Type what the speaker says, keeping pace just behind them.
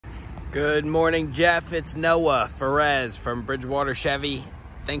Good morning, Jeff. It's Noah Ferez from Bridgewater Chevy.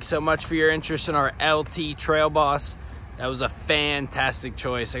 Thanks so much for your interest in our LT TrailBoss. That was a fantastic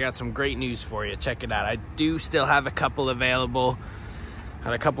choice. I got some great news for you. Check it out. I do still have a couple available.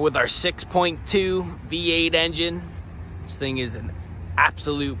 Got a couple with our 6.2 V8 engine. This thing is an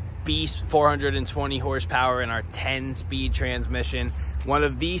absolute beast, 420 horsepower in our 10-speed transmission. One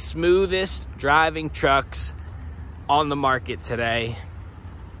of the smoothest driving trucks on the market today.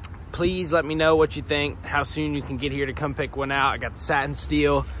 Please let me know what you think, how soon you can get here to come pick one out. I got the satin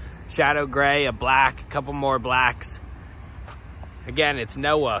steel, shadow gray, a black, a couple more blacks. Again, it's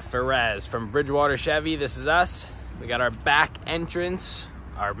Noah Ferez from Bridgewater Chevy. This is us. We got our back entrance.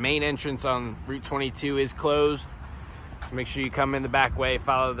 Our main entrance on Route 22 is closed. So make sure you come in the back way,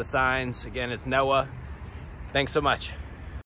 follow the signs. Again, it's Noah. Thanks so much.